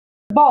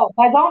Bom,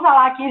 mas vamos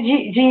falar aqui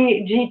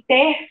de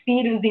ter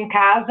filhos em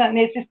casa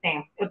nesses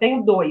tempos. Eu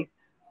tenho 2,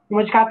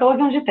 uma de 14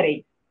 e um de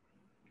 3.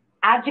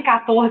 A de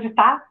 14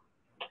 tá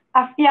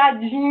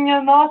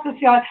afiadinha, nossa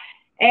senhora.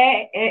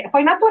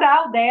 Foi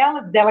natural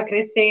dela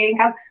crescer em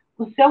casa.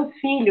 Os seus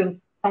filhos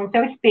são o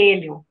seu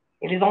espelho.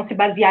 Eles vão se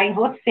basear em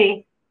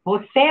você.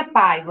 Você é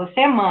pai, você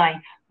é mãe.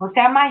 Você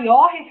é a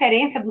maior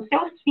referência dos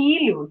seus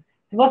filhos.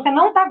 Se você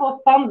não está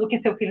gostando do que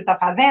seu filho está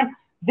fazendo,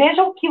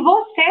 veja o que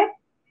você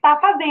está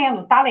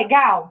fazendo. Tá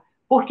legal?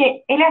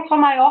 Porque ele é a sua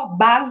maior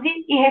base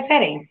e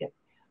referência.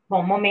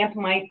 Bom, momento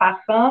mãe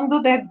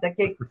passando,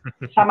 daquele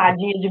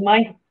chamadinha de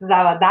mãe que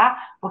precisava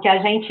dar, porque a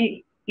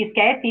gente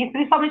esquece isso,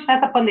 principalmente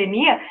nessa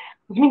pandemia,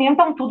 os meninos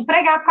estão tudo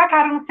pregados com a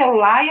cara no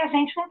celular e a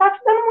gente não está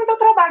se dando muito ao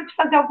trabalho de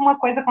fazer alguma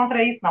coisa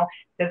contra isso, não.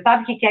 Você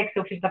sabe o que é que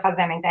seu filho está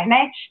fazendo na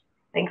internet?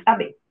 Tem que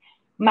saber.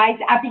 Mas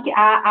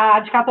a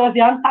de 14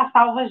 anos está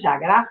salva já,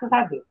 graças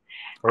a Deus.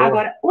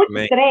 Agora, o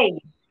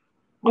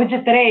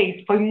de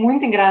 3 foi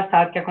muito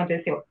engraçado o que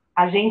aconteceu.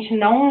 A gente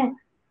não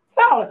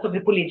fala sobre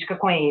política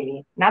com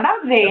ele. Nada a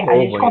ver. A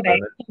gente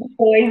conversa sobre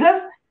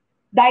coisas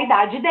da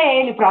idade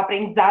dele, para o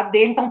aprendizado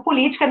dele. Então,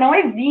 política não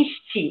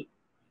existe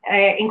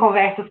em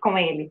conversas com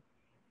ele.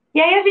 E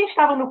aí a gente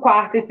estava no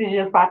quarto esses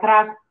dias para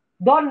trás,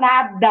 do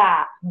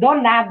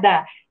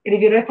nada, ele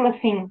virou e falou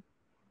assim,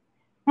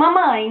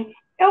 mamãe,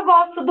 eu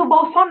gosto do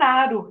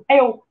Bolsonaro.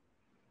 Eu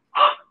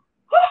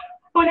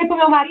olhei pro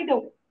meu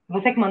marido,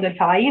 você que mandou ele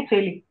falar isso?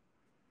 Ele,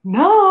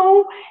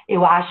 não,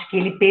 eu acho que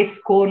ele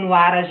pescou no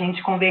ar a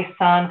gente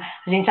conversando,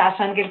 a gente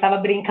achando que ele estava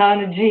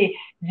brincando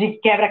de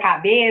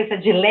quebra-cabeça,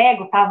 de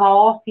Lego, estava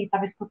off,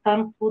 estava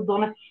escutando tudo,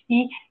 dona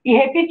Fifi, e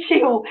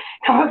repetiu.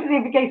 Então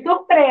eu fiquei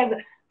surpresa.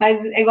 Mas,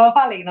 igual eu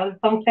falei, nós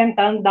estamos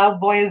tentando dar um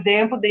bom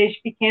exemplo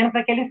desde pequeno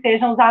para que eles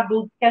sejam os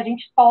adultos que a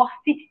gente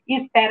torce e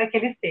espera que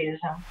eles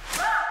sejam.